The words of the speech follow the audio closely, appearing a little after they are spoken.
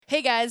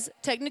Hey guys,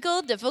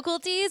 technical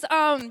difficulties.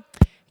 Can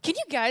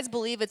you guys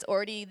believe it's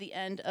already the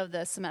end of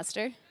the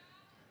semester?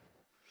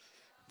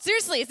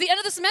 Seriously, it's the end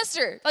of the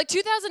semester. Like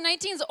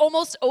 2019 is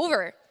almost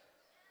over.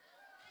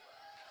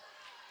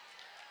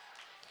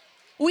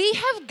 We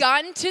have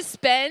gotten to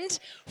spend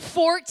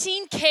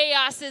 14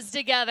 chaoses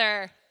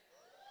together.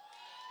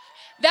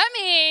 That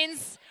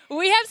means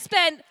we have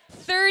spent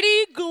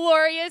 30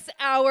 glorious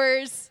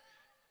hours,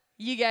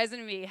 you guys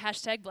and me,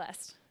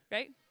 #blessed,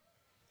 right?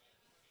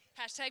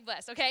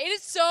 #blessed, okay? It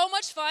is so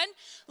much fun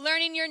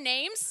learning your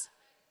names,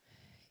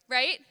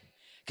 right?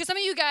 Because some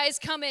of you guys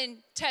come and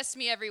test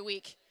me every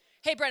week.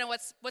 Hey, Brenna,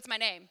 what's my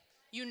name?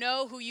 You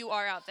know who you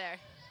are out there.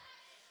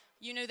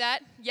 You knew that?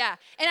 Yeah.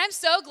 And I'm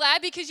so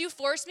glad because you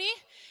forced me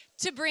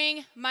to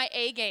bring my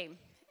A game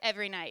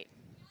every night,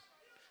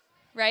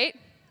 right?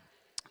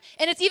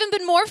 And it's even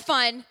been more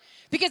fun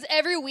because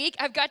every week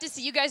I've got to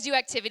see you guys do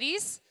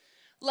activities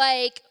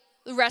like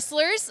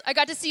wrestlers. I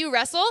got to see you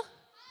wrestle.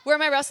 Where are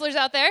my wrestlers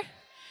out there?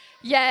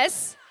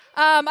 Yes.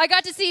 I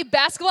got to see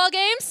basketball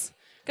games.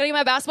 Gotta get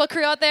my basketball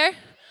crew out there.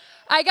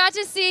 I got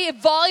to see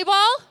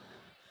volleyball.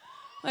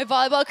 My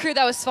volleyball crew,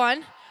 that was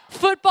fun.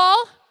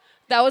 Football,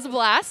 that was a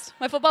blast.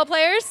 My football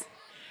players.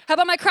 How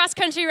about my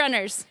cross-country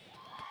runners?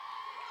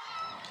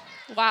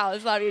 Wow,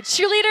 there's a lot of you.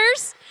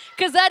 Cheerleaders,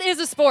 because that is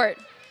a sport.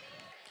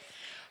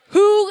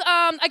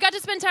 I got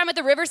to spend time at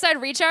the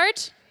Riverside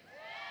Recharge.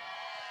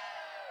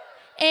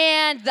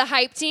 And the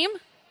hype team.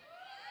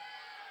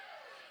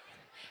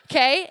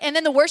 Okay, and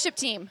then the worship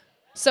team.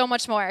 So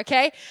much more,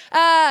 okay?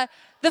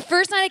 The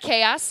first night of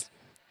chaos,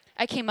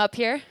 I came up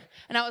here,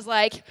 and I was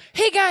like,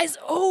 hey guys,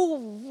 oh,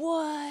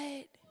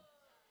 what?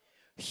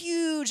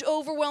 Huge,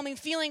 overwhelming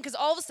feeling, because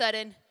all of a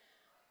sudden,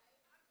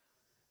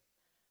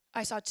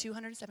 I saw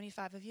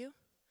 275 of you,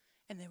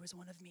 and there was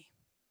one of me.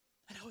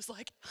 And I was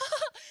like,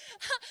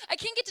 I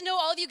can't get to know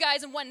all of you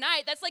guys in one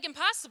night. That's like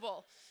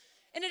impossible.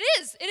 And it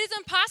is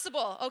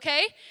impossible,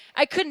 okay?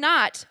 I could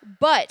not,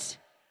 but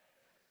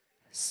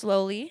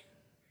slowly,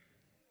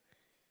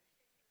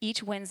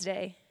 each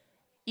Wednesday,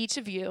 each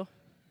of you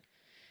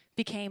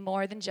became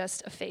more than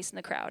just a face in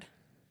the crowd.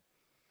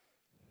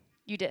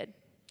 You did.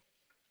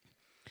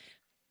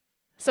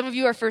 Some of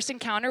you, our first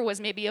encounter was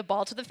maybe a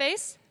ball to the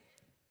face.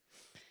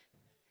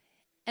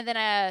 And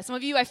then some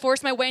of you, I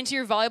forced my way into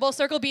your volleyball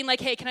circle being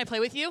like, hey, can I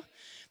play with you?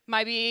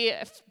 Maybe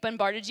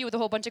bombarded you with a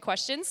whole bunch of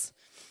questions.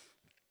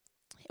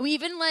 We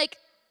even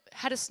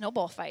had a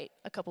snowball fight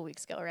a couple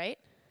weeks ago, right?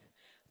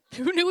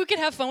 Who knew we could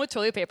have fun with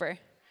toilet paper?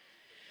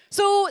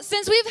 So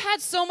since we've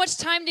had so much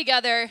time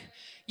together,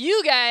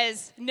 you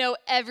guys know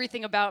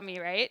everything about me,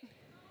 right?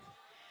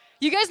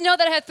 You guys know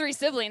that I have 3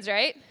 siblings,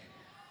 right?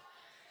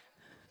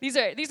 These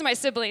are my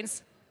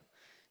siblings.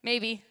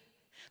 Maybe.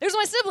 There's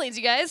my siblings,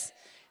 you guys.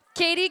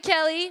 Katie,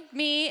 Kelly,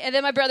 me, and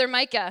then my brother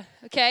Micah,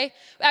 okay?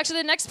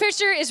 Actually, the next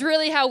picture is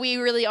really how we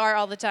really are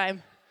all the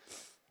time.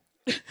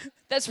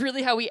 That's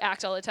really how we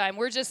act all the time.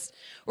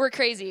 We're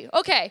crazy.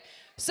 Okay,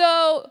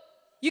 so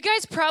you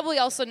guys probably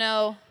also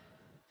know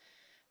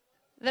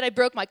that I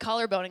broke my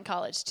collarbone in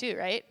college too,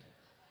 right?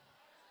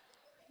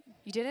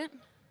 You didn't?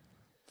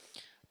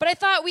 But I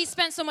thought we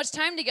spent so much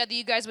time together,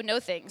 you guys would know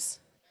things.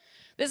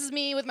 This is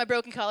me with my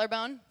broken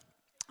collarbone.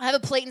 I have a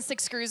plate and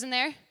 6 screws in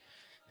there.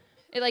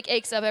 It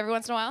aches up every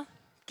once in a while,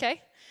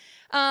 okay?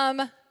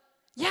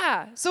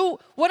 Yeah, so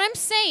what I'm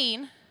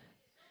saying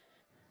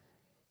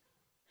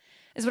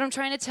is what I'm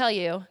trying to tell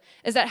you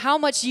is that how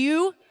much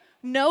you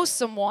know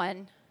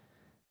someone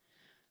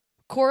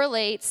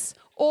correlates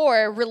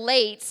or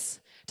relates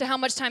to how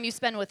much time you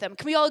spend with them.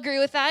 Can we all agree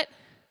with that?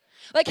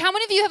 How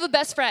many of you have a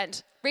best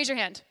friend? Raise your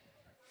hand.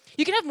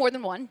 You can have more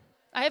than one.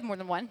 I have more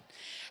than one.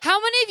 How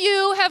many of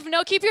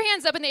you keep your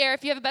hands up in the air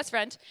if you have a best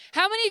friend.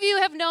 How many of you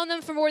have known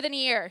them for more than a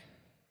year?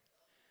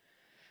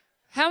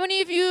 How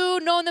many of you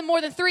known them more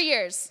than 3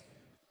 years?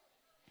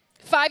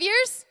 5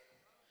 years?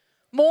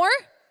 More?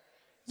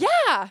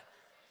 Yeah.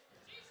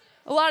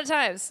 A lot of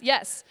times,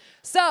 yes.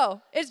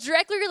 So, it's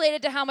directly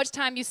related to how much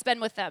time you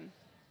spend with them.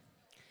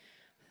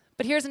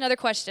 But here's another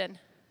question.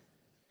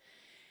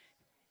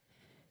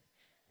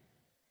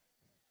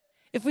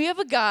 If we have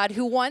a God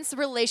who wants a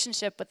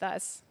relationship with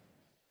us,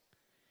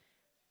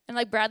 and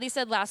like Bradley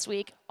said last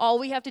week, all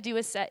we have to do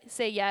is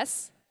say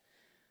yes,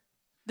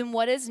 then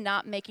what is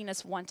not making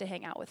us want to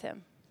hang out with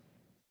him?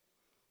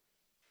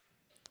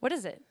 What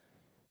is it?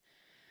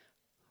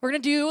 We're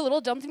going to do a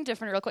little something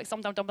different real quick.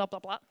 Blah, blah, blah,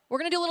 blah. We're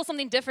going to do a little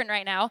something different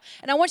right now,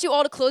 and I want you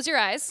all to close your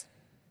eyes.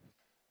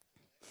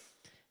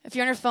 If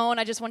you're on your phone,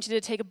 I just want you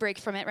to take a break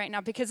from it right now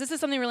because this is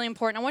something really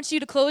important. I want you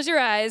to close your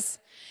eyes.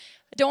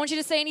 I don't want you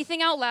to say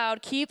anything out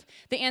loud. Keep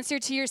the answer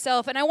to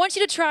yourself, and I want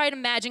you to try and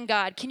imagine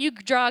God. Can you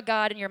draw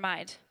God in your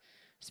mind?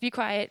 Just be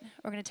quiet.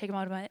 We're going to take a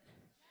moment.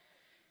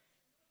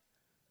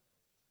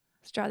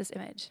 Let's draw this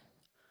image.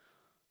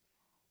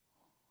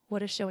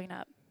 What is showing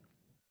up?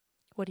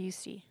 What do you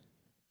see?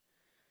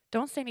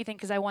 Don't say anything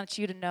because I want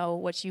you to know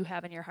what you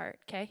have in your heart,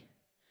 okay?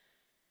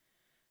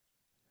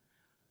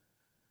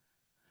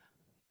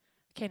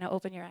 Okay, now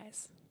open your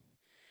eyes.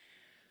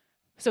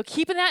 So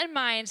keeping that in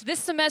mind, this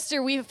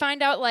semester we've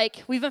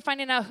been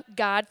finding out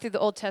God through the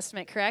Old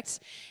Testament, correct?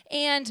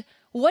 And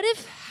what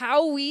if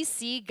how we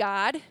see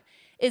God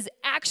is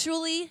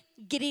actually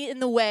getting in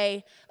the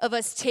way of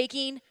us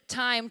taking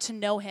time to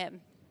know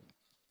him?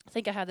 I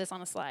think I have this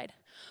on a slide.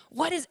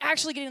 What is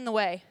actually getting in the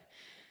way?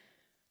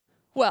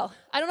 Well,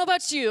 I don't know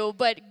about you,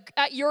 but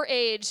at your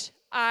age,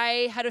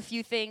 I had a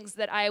few things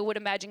that I would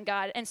imagine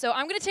God. And so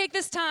I'm going to take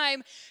this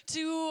time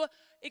to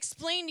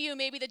explain to you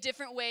maybe the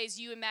different ways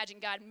you imagine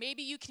God.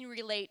 Maybe you can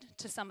relate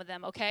to some of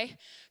them, okay?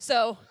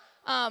 So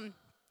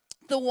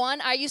the one,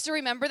 I used to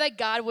remember that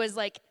God was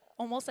like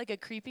almost like a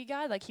creepy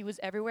God, like he was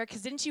everywhere.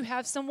 Because didn't you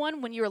have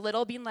someone when you were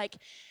little being like,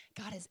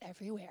 God is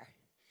everywhere.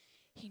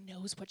 He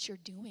knows what you're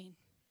doing.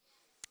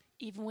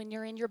 Even when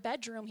you're in your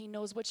bedroom, he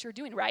knows what you're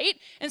doing, right?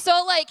 And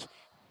so like,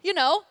 you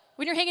know,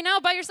 when you're hanging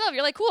out by yourself,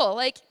 you're like, cool,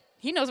 like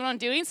he knows what I'm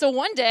doing. So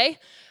one day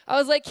I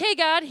was like, hey,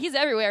 God, he's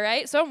everywhere,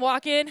 right? So I'm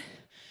walking.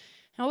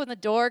 I opened the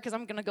door because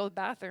I'm going to go to the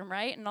bathroom,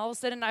 right? And all of a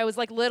sudden, I was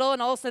like little,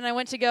 and all of a sudden I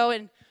went to go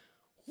and,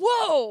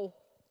 whoa,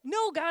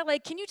 no, God,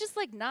 like, can you just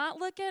like not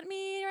look at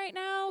me right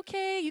now,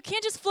 okay? You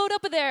can't just float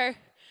up there.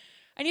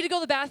 I need to go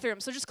to the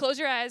bathroom, so just close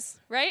your eyes,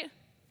 right?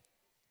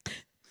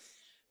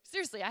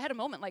 Seriously, I had a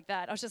moment like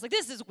that. I was just like,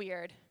 this is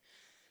weird.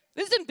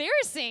 This is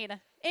embarrassing.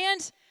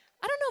 And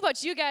I don't know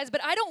about you guys,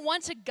 but I don't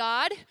want a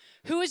God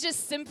who is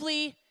just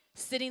simply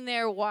sitting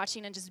there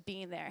watching and just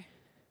being there.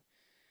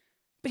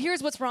 But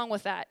here's what's wrong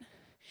with that.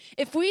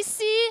 If we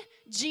see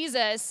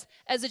Jesus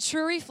as a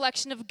true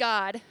reflection of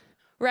God,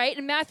 right?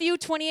 In Matthew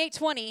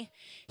 28:20,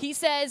 he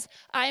says,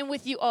 I am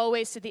with you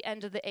always to the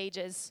end of the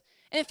ages.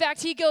 And in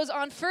fact, he goes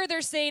on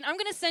further saying, I'm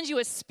going to send you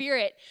a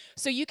spirit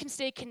so you can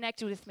stay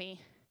connected with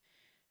me.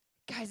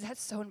 Guys,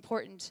 that's so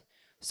important.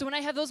 So when I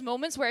have those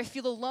moments where I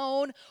feel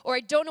alone or I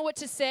don't know what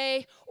to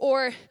say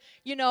or,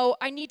 you know,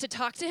 I need to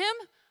talk to him,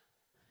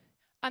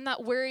 I'm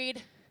not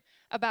worried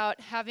about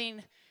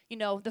having, you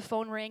know, the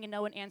phone ring and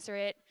no one answer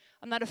it.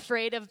 I'm not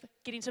afraid of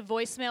getting to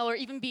voicemail or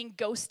even being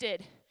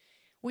ghosted.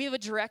 We have a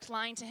direct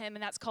line to him,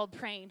 and that's called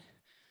praying.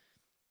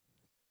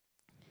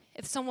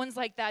 If someone's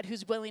like that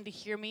who's willing to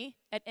hear me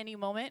at any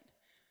moment,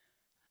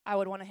 I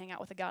would want to hang out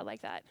with a God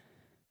like that.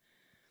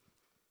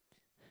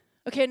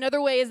 Okay,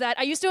 another way is that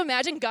I used to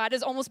imagine God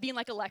as almost being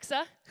like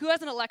Alexa. Who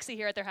has an Alexa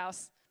here at their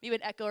house? Maybe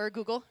an Echo or a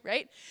Google,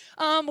 right?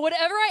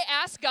 Whatever I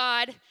asked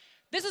God,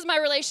 this is my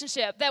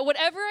relationship, that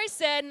whatever I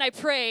said and I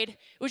prayed, it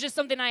was just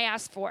something I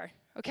asked for.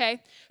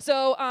 Okay,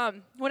 so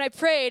when I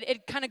prayed,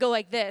 it kind of go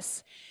like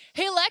this.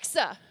 Hey,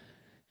 Alexa.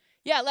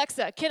 Yeah,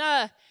 Alexa, can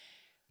I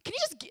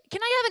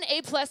have an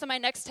A+ on my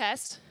next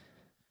test?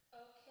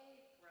 Okay,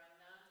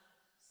 Brenna.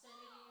 Sending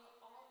you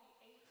all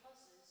the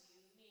A+s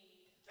you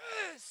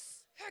need.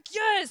 Yes! Heck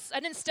yes! I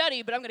didn't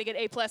study, but I'm going to get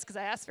A+ because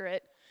I asked for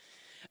it.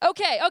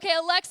 Okay,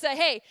 Alexa,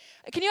 hey,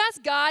 can you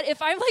ask God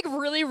if I'm like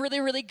really, really,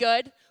 really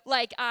good,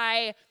 like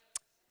I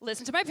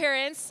listen to my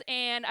parents,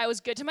 and I was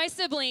good to my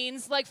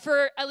siblings, like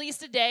for at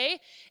least a day.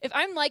 If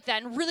I'm like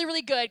that and really,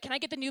 really good, can I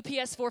get the new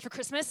PS4 for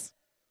Christmas?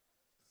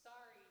 Sorry,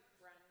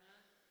 Brenna.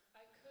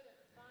 I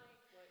couldn't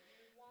find what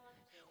you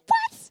wanted.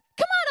 What?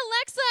 Come on,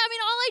 Alexa. I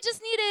mean, all I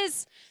just need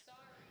is...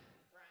 Sorry,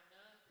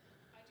 Brenna.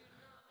 I do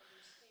not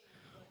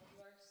understand what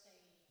you are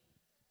saying.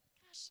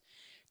 Gosh.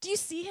 Do you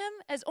see him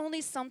as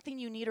only something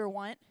you need or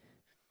want?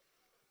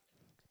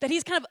 That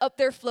he's kind of up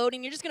there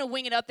floating. You're just going to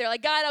wing it up there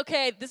like, God,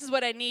 okay, this is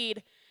what I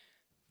need.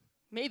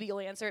 Maybe you'll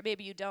answer it,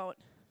 maybe you don't.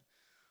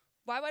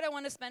 Why would I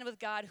want to spend with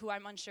God who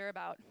I'm unsure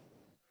about?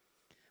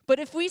 But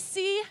if we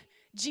see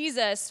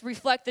Jesus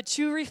reflect the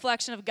true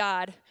reflection of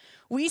God,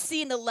 we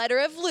see in the letter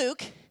of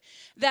Luke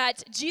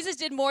that Jesus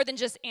did more than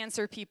just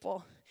answer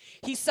people.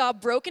 He saw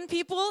broken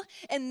people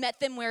and met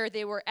them where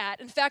they were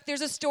at. In fact,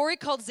 there's a story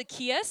called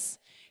Zacchaeus.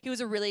 He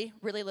was a really,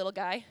 really little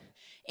guy,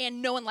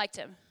 and no one liked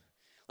him.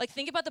 Like,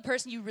 think about the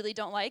person you really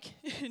don't like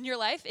in your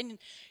life. And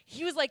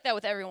he was like that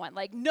with everyone.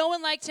 Like, no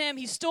one liked him.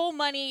 He stole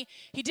money.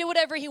 He did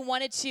whatever he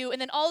wanted to. And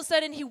then all of a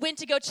sudden, he went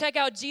to go check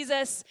out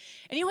Jesus.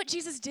 And you know what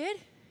Jesus did?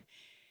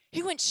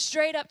 He went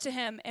straight up to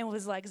him and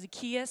was like,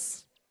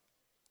 Zacchaeus,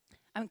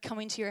 I'm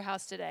coming to your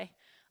house today.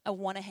 I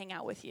want to hang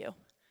out with you.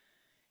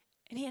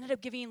 And he ended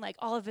up giving, like,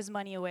 all of his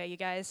money away, you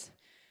guys.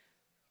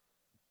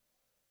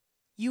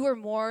 You are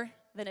more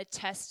than a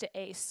test to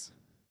ace.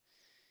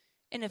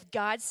 And if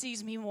God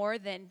sees me more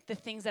than the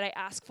things that I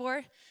ask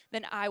for,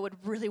 then I would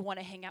really want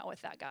to hang out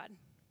with that God.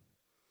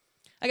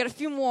 I got a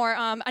few more.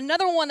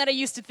 Another one that I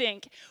used to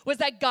think was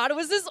that God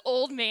was this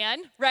old man,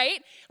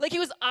 right? Like he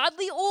was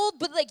oddly old,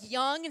 but like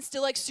young and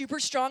still like super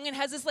strong and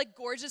has this like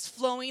gorgeous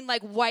flowing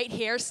like white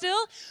hair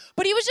still.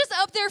 But he was just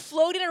up there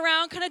floating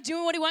around, kind of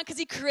doing what he wanted because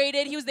he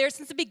created. He was there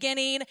since the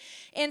beginning.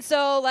 And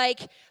so like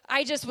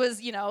I just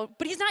was, you know,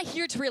 but he's not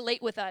here to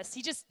relate with us.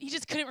 He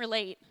just couldn't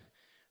relate,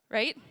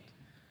 right?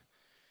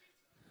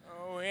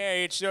 Oh, yeah,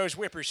 it's those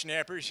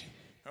whippersnappers.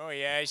 Oh,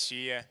 yeah, I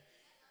see ya.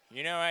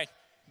 You know,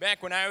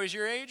 back when I was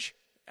your age,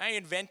 I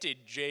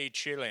invented Jay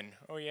Chillin'.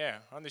 Oh, yeah,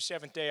 on the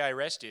 7th day I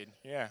rested.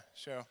 Yeah,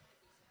 so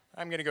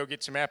I'm going to go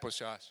get some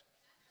applesauce.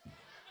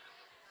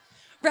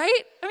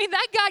 Right? I mean,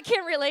 that God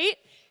can't relate.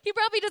 He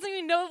probably doesn't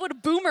even know what a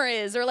boomer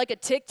is or like a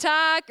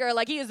TikTok or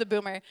like he is a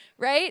boomer,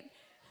 right?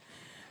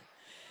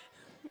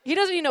 He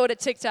doesn't even know what a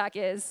TikTok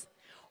is.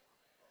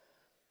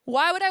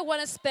 Why would I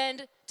want to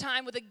spend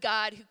time with a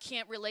God who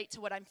can't relate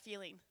to what I'm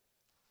feeling?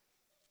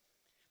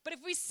 But if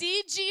we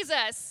see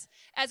Jesus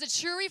as a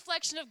true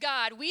reflection of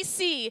God, we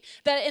see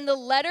that in the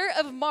letter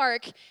of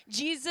Mark,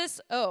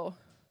 Jesus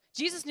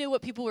knew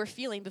what people were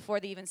feeling before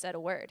they even said a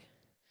word.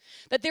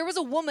 That there was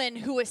a woman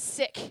who was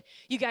sick,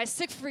 you guys,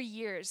 sick for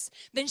years.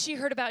 Then she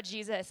heard about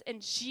Jesus,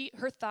 and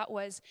her thought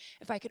was,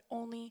 if I could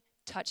only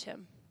touch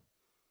him.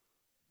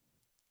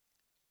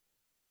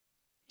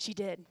 She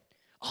did.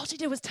 All she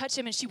did was touch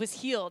him, and she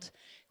was healed.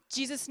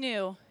 Jesus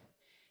knew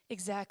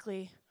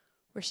exactly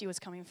where she was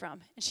coming from,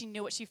 and she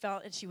knew what she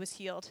felt, and she was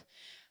healed.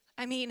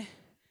 I mean,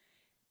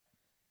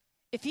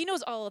 if he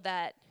knows all of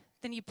that,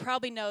 then he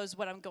probably knows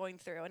what I'm going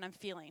through and I'm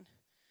feeling.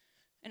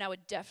 And I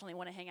would definitely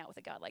want to hang out with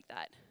a God like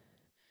that.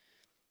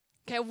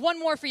 Okay, one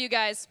more for you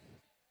guys.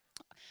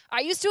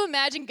 I used to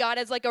imagine God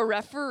as like a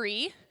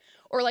referee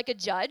or like a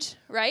judge,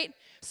 right?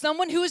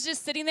 Someone who was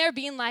just sitting there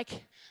being like,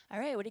 all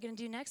right, what are you going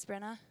to do next,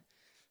 Brenna?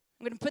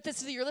 I'm going to put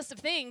this to your list of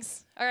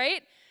things, all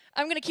right?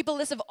 I'm going to keep a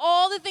list of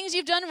all the things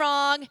you've done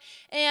wrong.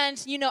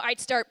 And, I'd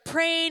start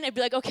praying. I'd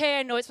be like, okay,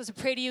 I know I'm supposed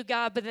to pray to you,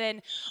 God, but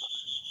then...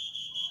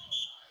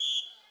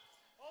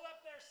 Hold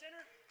up there, sinner.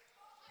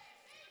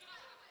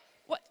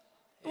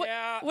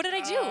 What did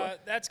I do?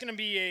 That's going to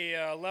be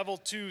a level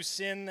 2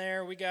 sin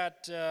there. We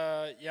got,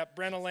 Brenna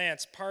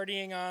Lantz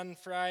partying on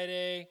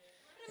Friday.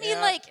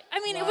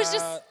 It was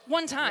just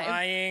one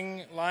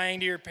time. Lying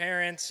to your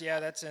parents.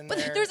 Yeah, that's in there.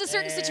 But there's a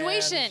certain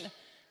situation.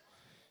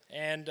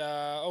 And,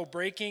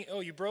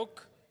 you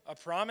broke a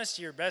promise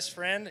to your best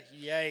friend?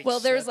 Yikes. Well,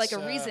 there's like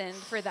a reason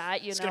for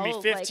that, It's going to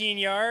be 15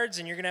 yards,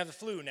 and you're going to have the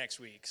flu next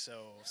week.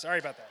 So, sorry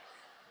about that.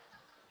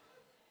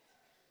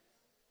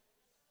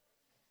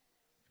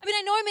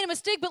 I know I made a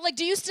mistake, but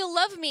do you still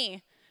love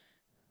me?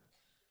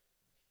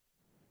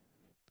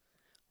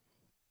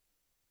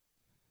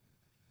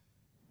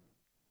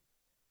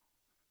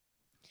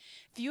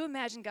 If you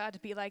imagine God to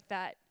be like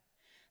that,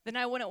 then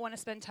I wouldn't want to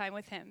spend time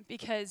with him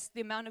because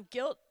the amount of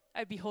guilt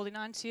I'd be holding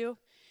on to,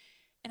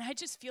 and I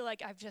just feel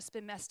like I've just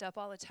been messed up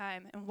all the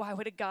time, and why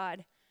would a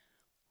God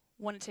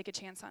want to take a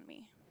chance on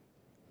me?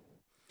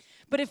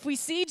 But if we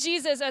see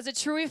Jesus as a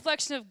true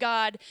reflection of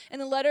God, in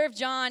the letter of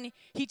John,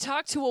 he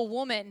talked to a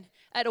woman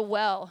at a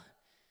well,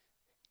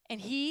 and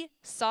he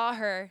saw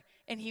her,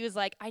 and he was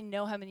like, I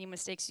know how many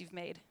mistakes you've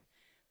made.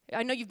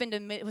 I know you've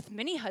been with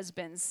many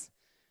husbands.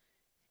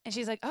 And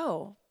she's like,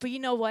 oh, but you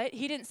know what?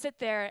 He didn't sit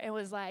there and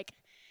was like,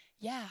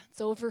 yeah, it's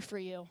over for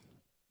you.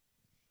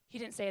 He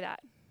didn't say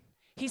that.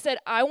 He said,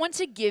 I want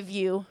to give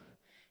you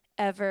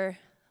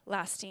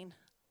everlasting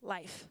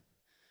life.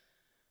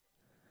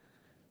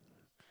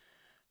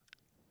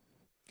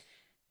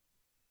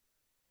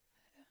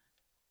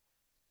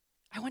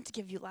 I want to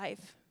give you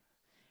life.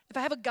 If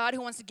I have a God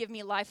who wants to give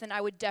me life, then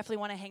I would definitely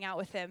want to hang out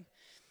with him.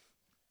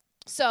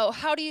 So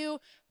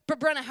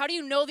Brenna, how do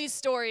you know these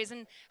stories?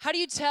 And how do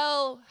you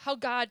tell how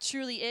God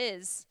truly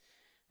is?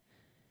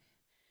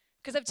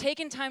 Because I've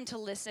taken time to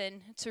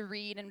listen, to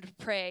read, and to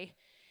pray.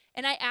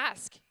 And I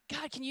ask,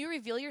 God, can you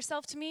reveal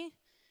yourself to me?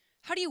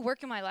 How do you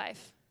work in my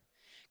life?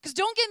 Because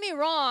don't get me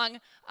wrong,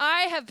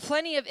 I have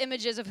plenty of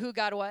images of who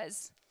God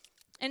was.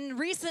 And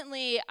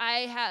recently,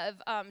 I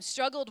have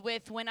struggled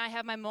with when I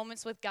have my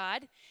moments with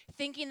God,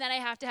 thinking that I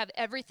have to have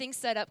everything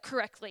set up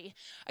correctly.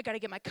 I got to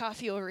get my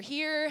coffee over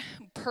here,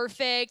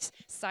 perfect,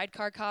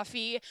 sidecar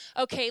coffee.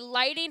 Okay,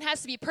 lighting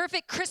has to be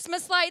perfect,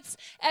 Christmas lights,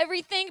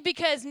 everything,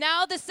 because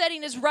now the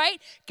setting is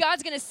right.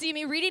 God's going to see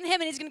me reading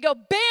him, and he's going to go,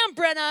 bam,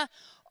 Brenna,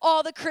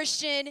 all the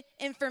Christian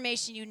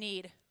information you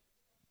need.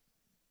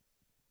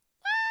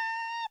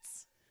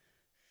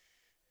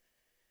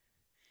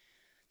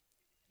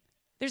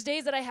 There's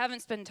days that I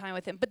haven't spent time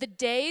with him, but the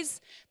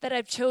days that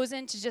I've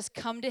chosen to just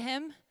come to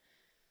him,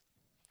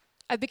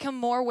 I've become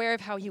more aware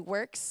of how he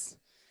works,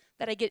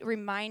 that I get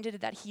reminded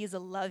that he is a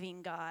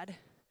loving God.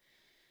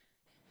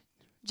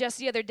 Just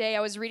the other day, I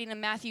was reading in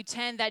Matthew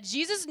 10 that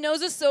Jesus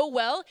knows us so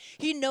well,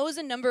 he knows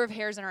the number of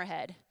hairs in our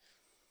head.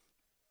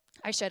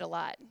 I shed a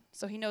lot,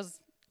 so he knows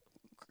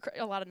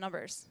a lot of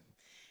numbers.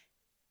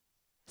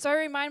 So I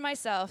remind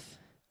myself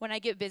when I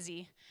get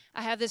busy,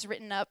 I have this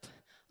written up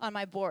on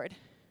my board.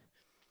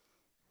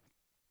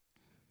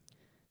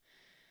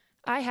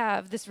 I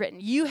have this written.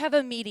 You have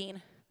a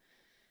meeting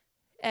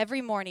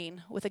every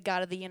morning with a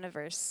God of the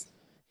universe.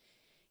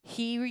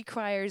 He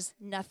requires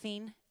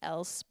nothing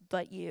else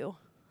but you.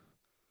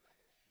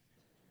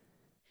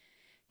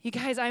 You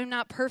guys, I'm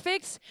not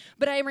perfect,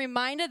 but I am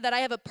reminded that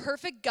I have a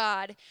perfect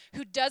God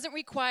who doesn't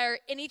require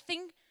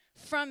anything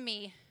from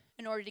me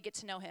in order to get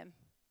to know him.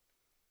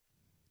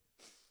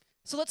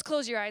 So let's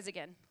close your eyes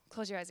again.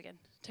 Close your eyes again.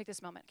 Take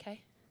this moment,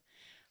 okay?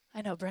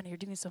 I know, Brenna, you're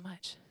doing so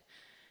much.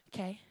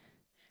 Okay?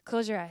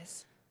 Close your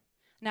eyes.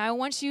 Now I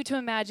want you to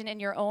imagine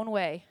in your own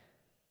way.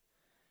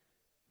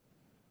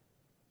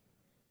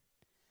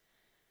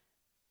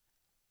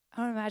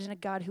 I want to imagine a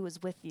God who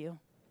is with you.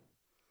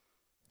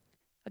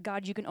 A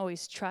God you can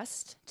always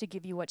trust to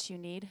give you what you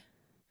need,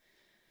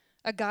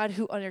 a God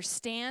who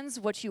understands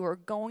what you are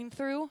going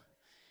through,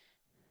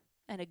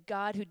 and a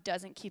God who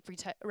doesn't keep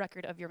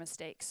record of your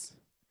mistakes.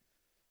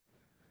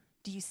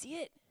 Do you see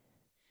it?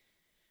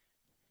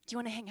 Do you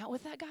want to hang out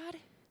with that God?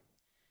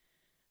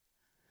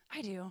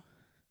 I do.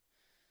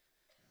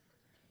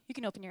 You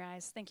can open your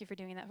eyes. Thank you for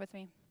doing that with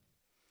me.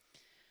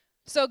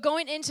 So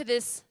going into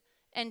this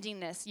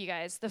endingness, you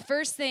guys, the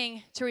first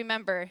thing to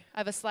remember, I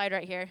have a slide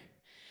right here.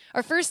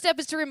 Our first step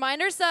is to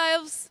remind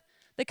ourselves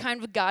the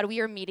kind of God we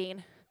are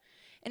meeting.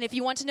 And if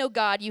you want to know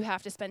God, you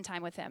have to spend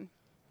time with him.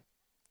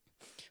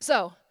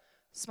 So,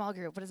 small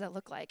group, what does that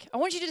look like? I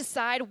want you to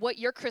decide what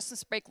your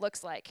Christmas break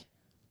looks like.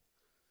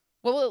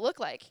 What will it look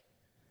like?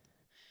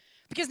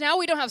 Because now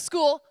we don't have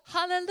school.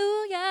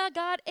 Hallelujah,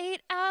 got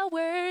 8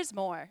 hours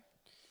more.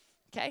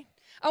 Okay?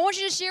 I want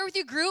you to share with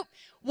your group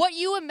what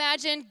you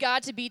imagine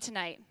God to be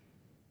tonight.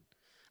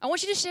 I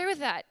want you to share with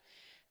that.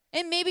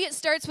 And maybe it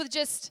starts with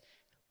just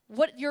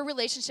what your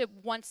relationship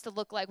wants to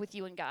look like with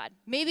you and God.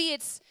 Maybe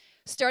it's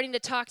starting to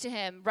talk to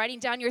him, writing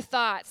down your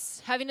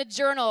thoughts, having a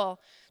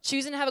journal,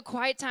 choosing to have a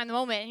quiet time in the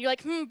moment. And you're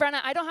like,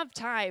 Brenna, I don't have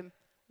time.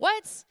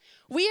 What?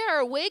 We are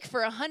awake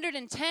for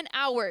 110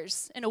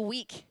 hours in a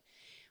week.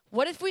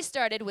 What if we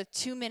started with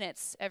 2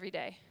 minutes every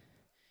day?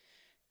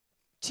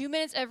 2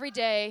 minutes every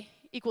day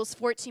equals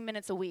 14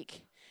 minutes a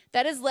week.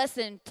 That is less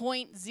than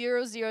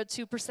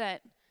 0.002%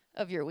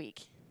 of your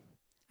week.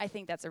 I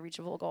think that's a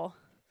reachable goal.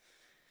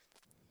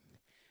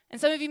 And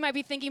some of you might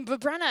be thinking, but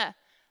Brenna,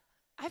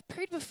 I've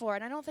prayed before,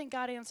 and I don't think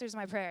God answers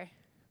my prayer.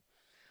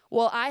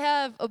 Well, I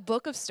have a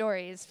book of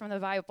stories from the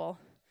Bible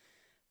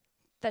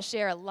that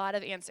share a lot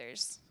of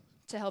answers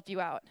to help you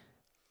out.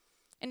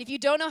 And if you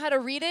don't know how to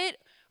read it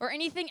or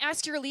anything,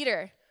 ask your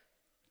leader.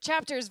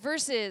 Chapters,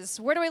 verses,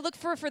 where do I look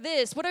for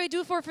this? What do I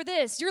do for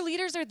this? Your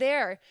leaders are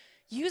there.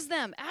 Use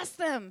them. Ask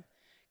them,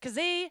 because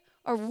they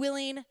are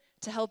willing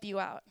to help you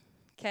out,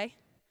 okay?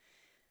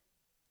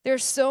 There are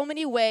so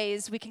many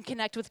ways we can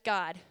connect with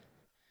God.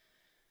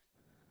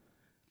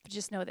 But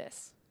just know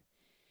this.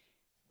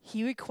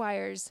 He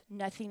requires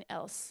nothing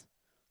else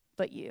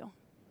but you.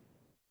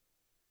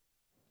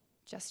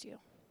 Just you.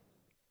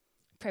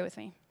 Pray with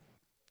me.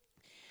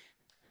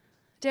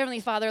 Dear Heavenly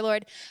Father,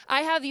 Lord,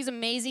 I have these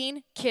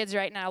amazing kids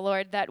right now,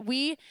 Lord, that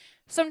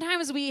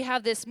sometimes we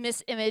have this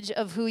misimage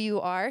of who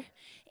you are,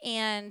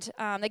 and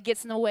that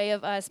gets in the way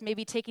of us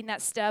maybe taking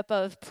that step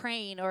of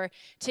praying or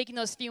taking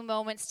those few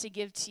moments to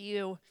give to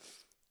you,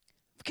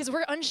 because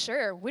we're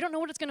unsure. We don't know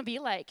what it's going to be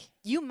like.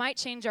 You might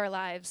change our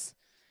lives,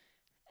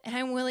 and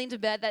I'm willing to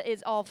bet that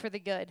it's all for the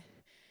good,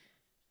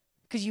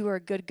 because you are a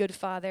good, good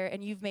Father,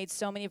 and you've made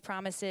so many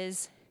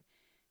promises.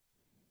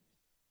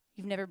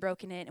 You've never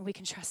broken it, and we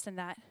can trust in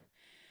that.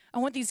 I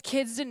want these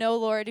kids to know,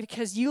 Lord,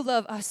 because you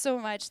love us so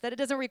much, that it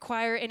doesn't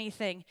require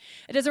anything.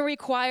 It doesn't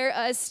require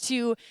us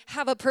to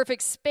have a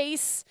perfect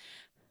space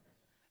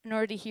in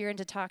order to hear and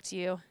to talk to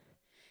you.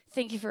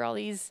 Thank you for all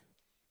these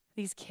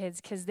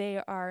kids, because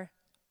they are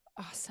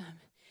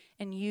awesome.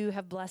 And you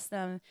have blessed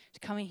them to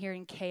come in here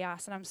in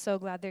chaos, and I'm so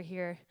glad they're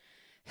here.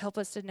 Help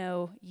us to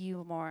know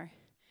you more,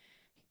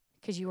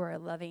 because you are a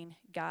loving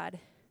God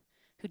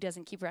who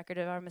doesn't keep record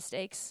of our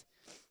mistakes,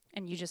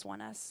 and you just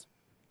want us.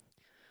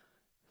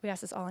 We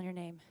ask this all in your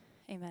name.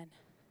 Amen.